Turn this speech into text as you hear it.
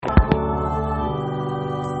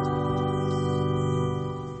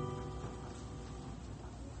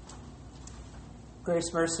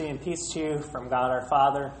Grace, mercy, and peace to you from God our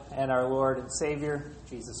Father and our Lord and Savior,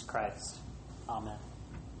 Jesus Christ. Amen.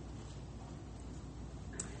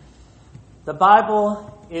 The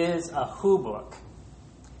Bible is a who book,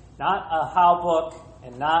 not a how book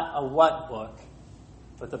and not a what book,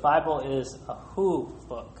 but the Bible is a who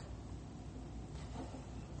book.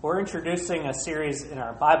 We're introducing a series in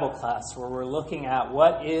our Bible class where we're looking at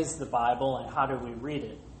what is the Bible and how do we read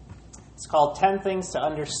it. It's called 10 Things to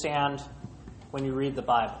Understand When You Read the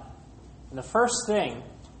Bible. And the first thing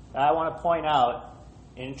that I want to point out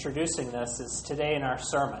in introducing this is today in our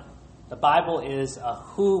sermon. The Bible is a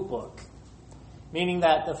who book, meaning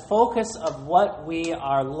that the focus of what we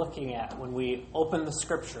are looking at when we open the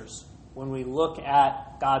Scriptures, when we look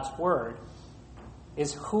at God's Word,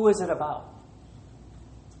 is who is it about?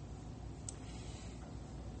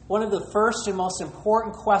 One of the first and most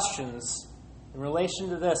important questions in relation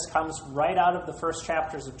to this comes right out of the first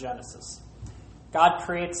chapters of Genesis. God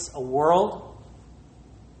creates a world,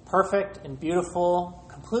 perfect and beautiful,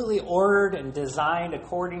 completely ordered and designed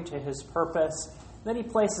according to his purpose. Then he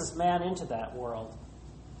places man into that world.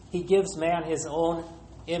 He gives man his own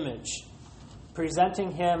image,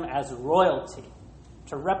 presenting him as royalty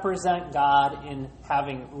to represent God in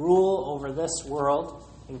having rule over this world,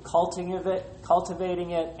 in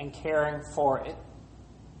cultivating it, and caring for it.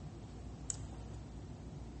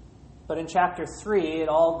 But in chapter 3, it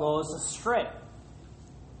all goes astray.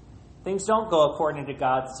 Things don't go according to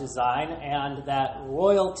God's design, and that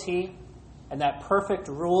royalty and that perfect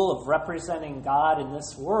rule of representing God in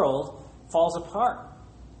this world falls apart.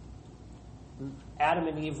 Adam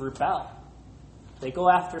and Eve rebel. They go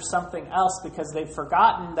after something else because they've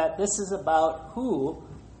forgotten that this is about who,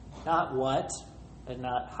 not what, and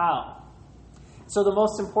not how. So the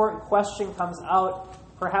most important question comes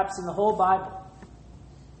out, perhaps in the whole Bible.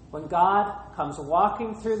 When God comes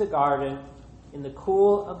walking through the garden in the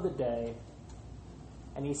cool of the day,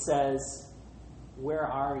 and he says, "Where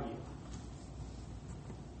are you?"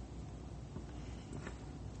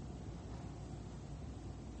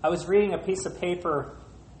 I was reading a piece of paper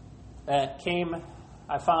that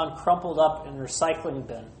I found crumpled up in a recycling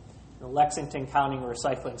bin in the Lexington County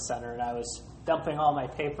Recycling Center, and I was dumping all my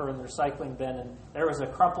paper in the recycling bin, and there was a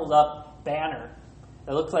crumpled up banner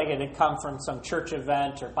that looked like it had come from some church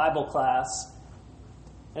event or Bible class.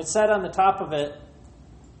 It said on the top of it,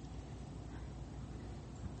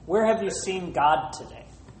 "Where have you seen God today?"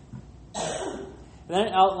 And then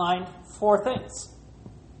it outlined 4 things.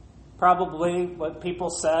 Probably what people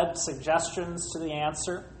said, suggestions to the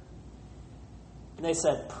answer. And they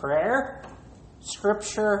said prayer,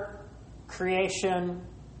 scripture, creation,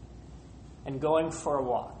 and going for a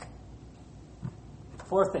walk.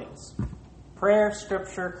 4 things. Prayer,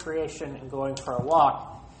 scripture, creation, and going for a walk.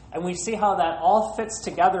 And we see how that all fits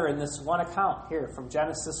together in this one account here from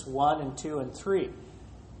Genesis 1 and 2 and 3.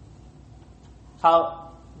 How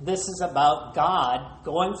this is about God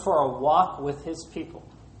going for a walk with his people.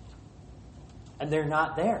 And they're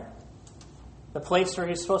not there. The place where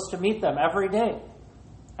he's supposed to meet them every day.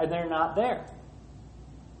 And they're not there.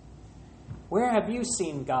 Where have you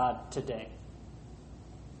seen God today?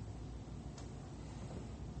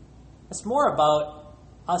 It's more about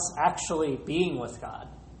us actually being with God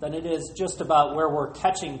than it is just about where we're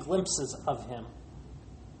catching glimpses of him.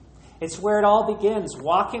 It's where it all begins,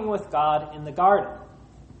 walking with God in the garden.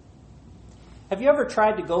 Have you ever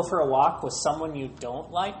tried to go for a walk with someone you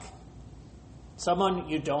don't like? Someone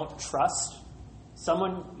you don't trust?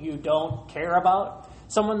 Someone you don't care about?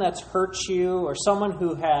 Someone that's hurt you, or someone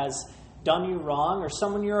who has done you wrong, or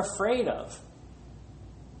someone you're afraid of?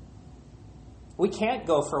 We can't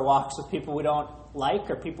go for walks with people we don't like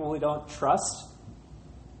or people we don't trust.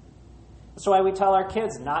 That's why we tell our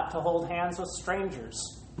kids not to hold hands with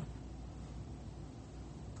strangers.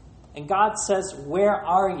 And God says, "Where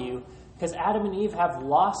are you?" Because Adam and Eve have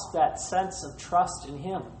lost that sense of trust in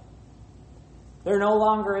him. They're no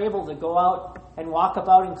longer able to go out and walk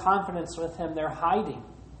about in confidence with him. They're hiding.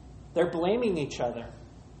 They're blaming each other.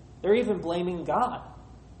 They're even blaming God.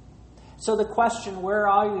 So the question, "Where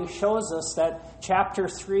are you?" shows us that chapter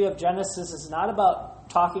 3 of Genesis is not about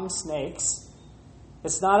talking snakes.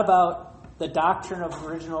 It's not about the doctrine of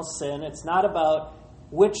original sin. It's not about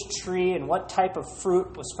which tree and what type of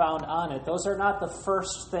fruit was found on it. Those are not the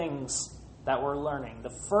first things that we're learning.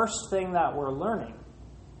 The first thing that we're learning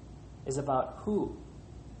is about who?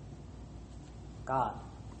 God.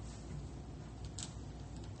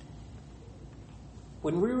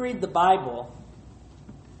 When we read the Bible,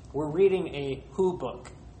 we're reading a who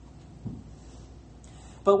book.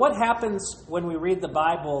 But what happens when we read the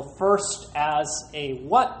Bible first as a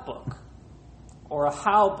what book or a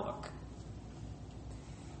how book?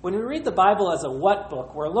 When we read the Bible as a what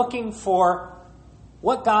book, we're looking for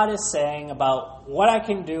what God is saying about what I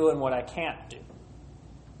can do and what I can't do.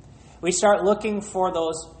 We start looking for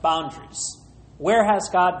those boundaries. Where has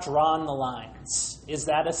God drawn the lines? Is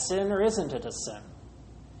that a sin or isn't it a sin?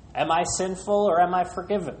 Am I sinful or am I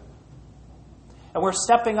forgiven? And we're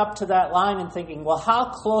stepping up to that line and thinking, well, how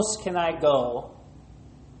close can I go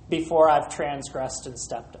before I've transgressed and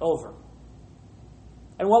stepped over?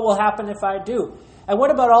 And what will happen if I do? And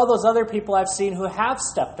what about all those other people I've seen who have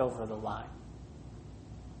stepped over the line?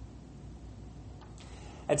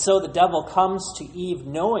 And so the devil comes to Eve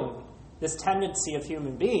knowing this tendency of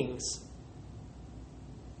human beings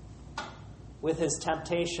with his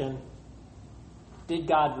temptation, did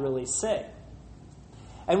God really say?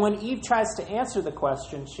 And when Eve tries to answer the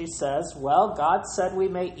question, she says, well, God said we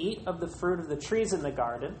may eat of the fruit of the trees in the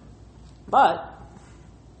garden, but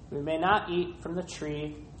we may not eat from the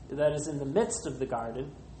tree that is in the midst of the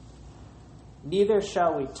garden, neither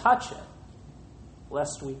shall we touch it,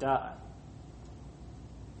 lest we die.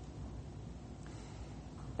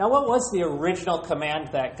 Now, what was the original command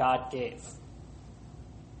that God gave?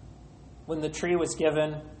 When the tree was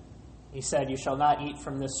given, he said, you shall not eat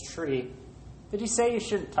from this tree. Did he say you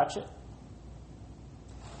shouldn't touch it?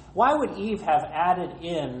 Why would Eve have added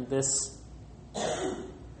in this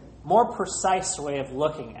more precise way of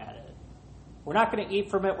looking at it? We're not going to eat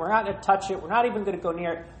from it. We're not going to touch it. We're not even going to go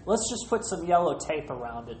near it. Let's just put some yellow tape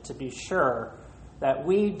around it to be sure that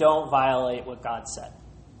we don't violate what God said.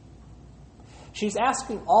 She's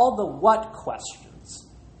asking all the what questions.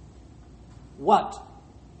 What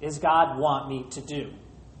does God want me to do?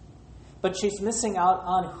 But she's missing out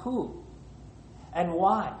on who and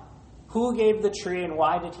why. Who gave the tree and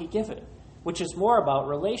why did he give it? Which is more about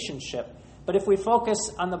relationship. But if we focus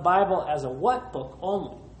on the Bible as a what book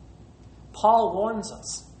only, Paul warns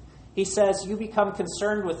us. He says, you become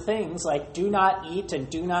concerned with things like do not eat and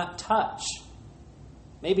do not touch.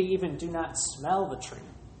 Maybe even do not smell the tree.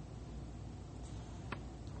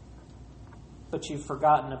 But you've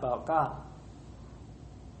forgotten about God.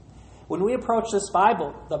 When we approach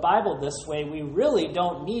the Bible this way, we really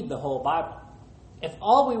don't need the whole Bible. If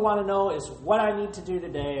all we want to know is what I need to do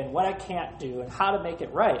today and what I can't do and how to make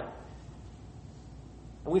it right,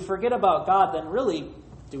 and we forget about God, then really,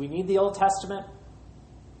 do we need the Old Testament?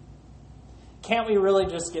 Can't we really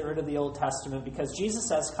just get rid of the Old Testament because Jesus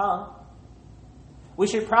has come? We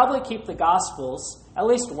should probably keep the Gospels, at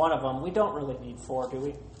least one of them. We don't really need 4, do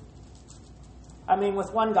we? I mean,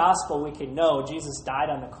 with one gospel, we can know Jesus died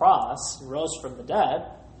on the cross and rose from the dead.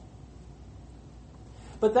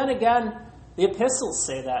 But then again, the epistles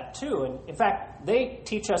say that too. And in fact, they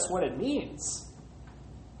teach us what it means.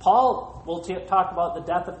 Paul will talk about the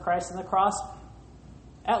death of Christ on the cross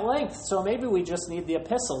at length. So maybe we just need the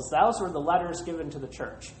epistles. Those were the letters given to the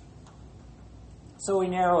church. So we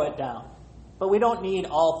narrow it down. But we don't need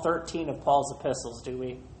all 13 of Paul's epistles, do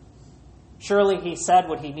we? Surely he said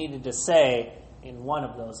what he needed to say in one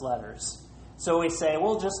of those letters. So we say,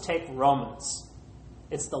 we'll just take Romans.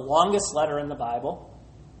 It's the longest letter in the Bible.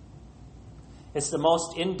 It's the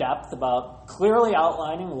most in-depth about clearly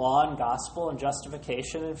outlining law and gospel and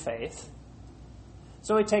justification and faith.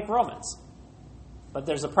 So we take Romans. But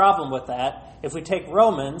there's a problem with that. If we take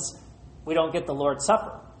Romans, we don't get the Lord's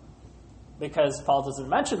Supper, because Paul doesn't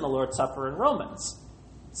mention the Lord's Supper in Romans.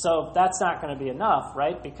 So that's not going to be enough,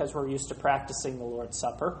 right? Because we're used to practicing the Lord's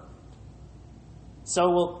Supper.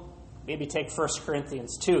 So we'll maybe take 1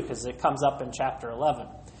 Corinthians 2, because it comes up in chapter 11.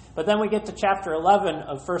 But then we get to chapter 11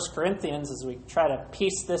 of 1 Corinthians as we try to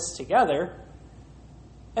piece this together.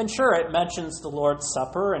 And sure, it mentions the Lord's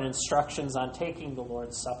Supper and instructions on taking the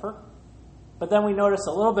Lord's Supper. But then we notice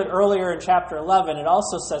a little bit earlier in chapter 11, it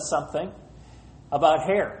also says something about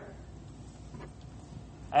hair.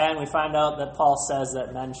 And we find out that Paul says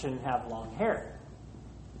that men shouldn't have long hair.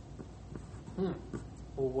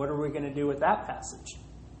 Well, what are we going to do with that passage?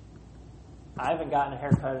 I haven't gotten a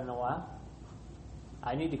haircut in a while.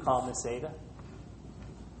 I need to call Miss Ada.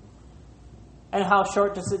 And how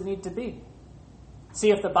short does it need to be?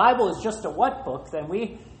 See, if the Bible is just a what book, then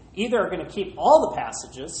we either are going to keep all the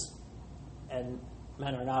passages, and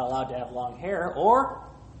men are not allowed to have long hair, or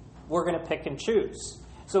we're going to pick and choose.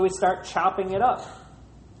 So we start chopping it up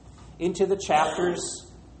into the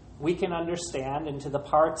chapters we can understand, into the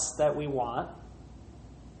parts that we want.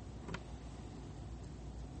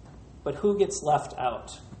 But who gets left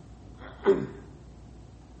out?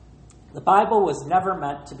 The Bible was never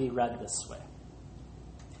meant to be read this way.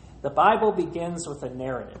 The Bible begins with a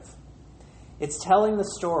narrative. It's telling the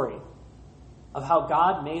story of how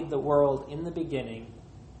God made the world in the beginning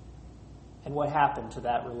and what happened to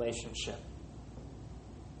that relationship.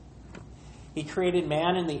 He created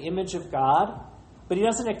man in the image of God, but he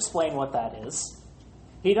doesn't explain what that is.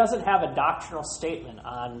 He doesn't have a doctrinal statement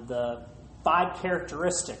on the 5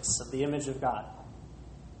 characteristics of the image of God.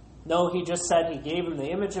 No, he just said he gave him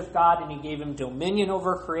the image of God and he gave him dominion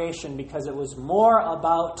over creation because it was more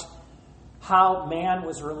about how man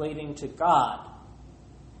was relating to God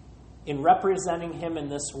in representing him in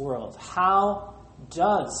this world. How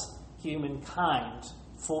does humankind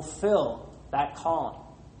fulfill that calling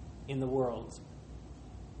in the world?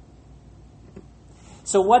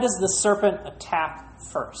 So what does the serpent attack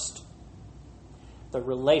first? The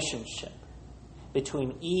relationship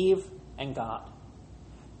between Eve and God.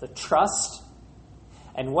 The trust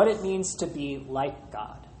and what it means to be like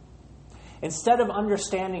God. Instead of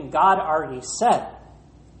understanding God already said,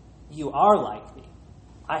 "You are like me.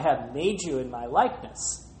 I have made you in my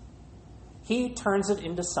likeness," he turns it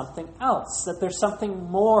into something else, that there's something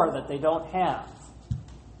more that they don't have.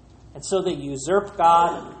 And so they usurp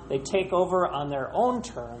God, they take over on their own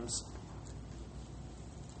terms,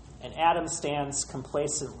 and Adam stands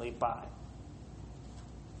complacently by.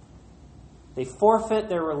 They forfeit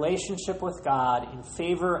their relationship with God in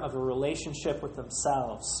favor of a relationship with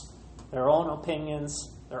themselves, their own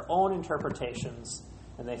opinions, their own interpretations,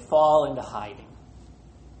 and they fall into hiding.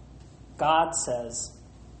 God says,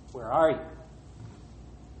 "Where are you?"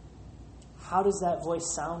 How does that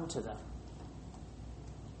voice sound to them?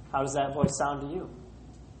 How does that voice sound to you?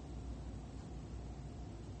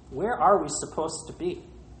 Where are we supposed to be?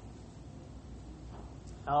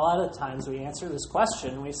 Now, a lot of the times we answer this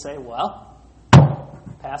question and we say, "Well,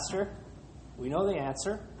 Pastor, we know the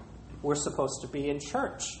answer. We're supposed to be in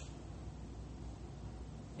church."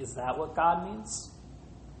 Is that what God means?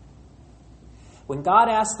 When God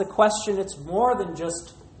asks the question, it's more than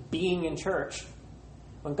just being in church.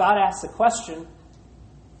 When God asks the question,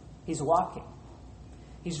 he's walking.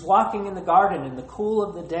 He's walking in the garden in the cool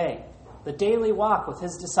of the day, the daily walk with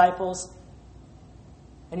his disciples.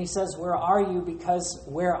 And he says, "Where are you?" Because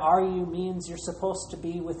where are you means you're supposed to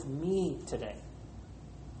be with me today.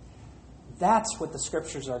 That's what the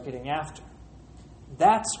scriptures are getting after.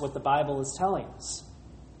 That's what the Bible is telling us.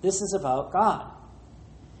 This is about God.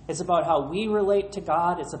 It's about how we relate to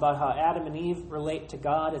God. It's about how Adam and Eve relate to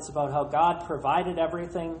God. It's about how God provided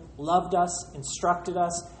everything, loved us, instructed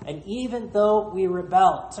us, and even though we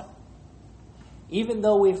rebelled, even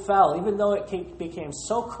though we fell, even though it became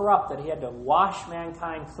so corrupt that he had to wash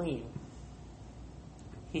mankind clean,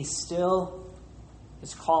 he still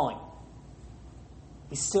is calling.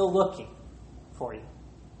 He's still looking for you.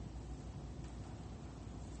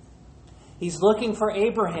 He's looking for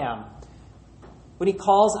Abraham when he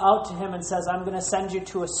calls out to him and says, "I'm going to send you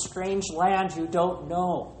to a strange land you don't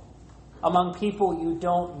know, among people you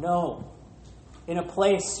don't know, in a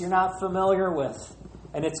place you're not familiar with,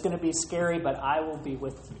 and it's going to be scary, but I will be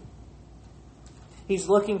with you." He's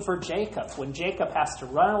looking for Jacob when Jacob has to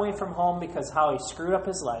run away from home because how he screwed up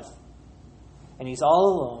his life, and he's all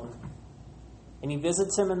alone, and he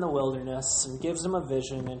visits him in the wilderness and gives him a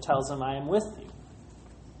vision and tells him, "I am with you."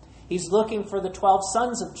 He's looking for the 12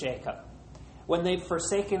 sons of Jacob when they've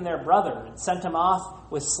forsaken their brother and sent him off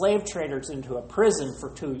with slave traders into a prison for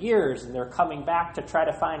 2 years, and they're coming back to try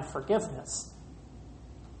to find forgiveness.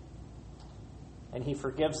 And he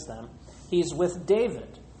forgives them. He's with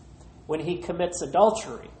David when he commits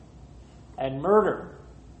adultery and murder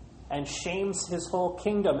and shames his whole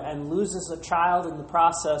kingdom and loses a child in the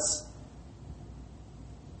process,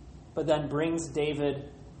 but then brings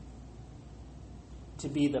David to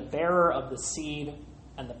be the bearer of the seed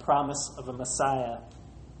and the promise of a Messiah.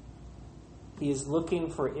 He is looking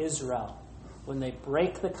for Israel when they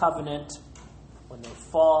break the covenant, when they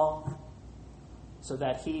fall, so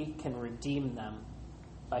that he can redeem them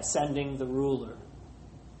by sending the ruler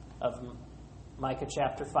of Micah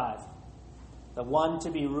chapter 5. The one to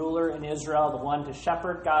be ruler in Israel, the one to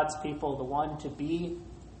shepherd God's people, the one to be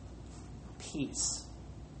peace.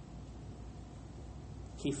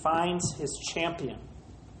 He finds his champion,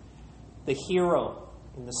 the hero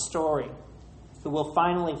in the story, who will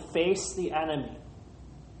finally face the enemy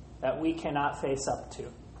that we cannot face up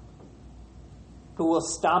to, who will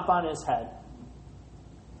stomp on his head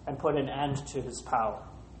and put an end to his power.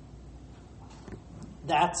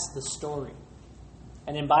 That's the story.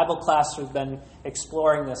 And in Bible class, we've been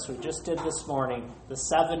exploring this. We just did this morning, the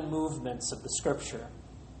 7 movements of the Scripture.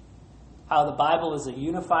 How the Bible is a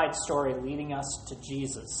unified story leading us to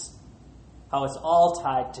Jesus. How it's all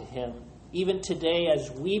tied to him. Even today, as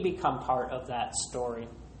we become part of that story,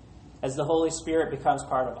 as the Holy Spirit becomes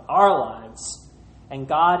part of our lives, and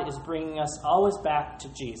God is bringing us always back to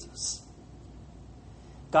Jesus.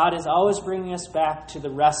 God is always bringing us back to the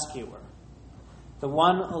rescuer, the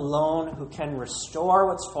one alone who can restore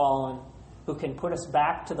what's fallen, who can put us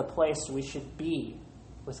back to the place we should be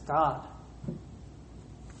with God.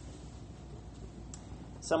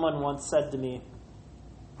 Someone once said to me,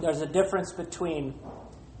 there's a difference between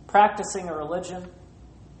practicing a religion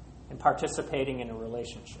and participating in a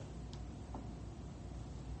relationship.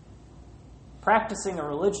 Practicing a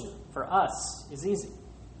religion, for us, is easy.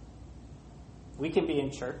 We can be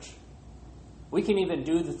in church. We can even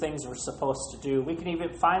do the things we're supposed to do. We can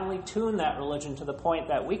even finely tune that religion to the point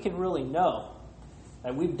that we can really know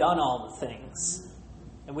that we've done all the things,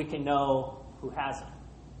 and we can know who hasn't.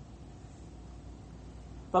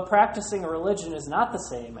 But practicing a religion is not the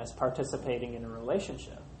same as participating in a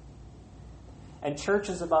relationship. And church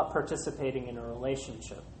is about participating in a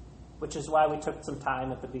relationship, which is why we took some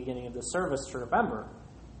time at the beginning of the service to remember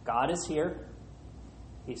God is here.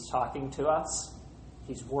 He's talking to us.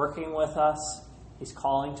 He's working with us. He's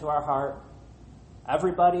calling to our heart.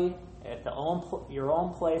 Everybody at your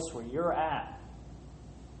own place where you're at,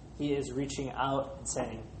 He is reaching out and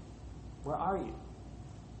saying, where are you?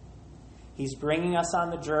 He's bringing us on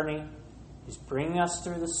the journey. He's bringing us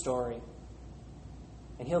through the story.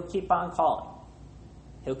 And He'll keep on calling.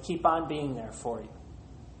 He'll keep on being there for you.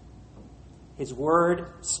 His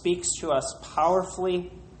word speaks to us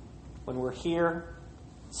powerfully when we're here,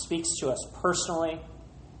 speaks to us personally,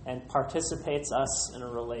 and participates us in a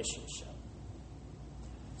relationship.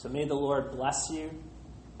 So may the Lord bless you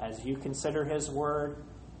as you consider His word,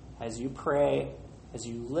 as you pray, as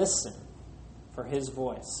you listen for His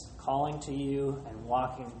voice, calling to you and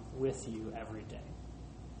walking with you every day.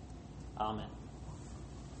 Amen.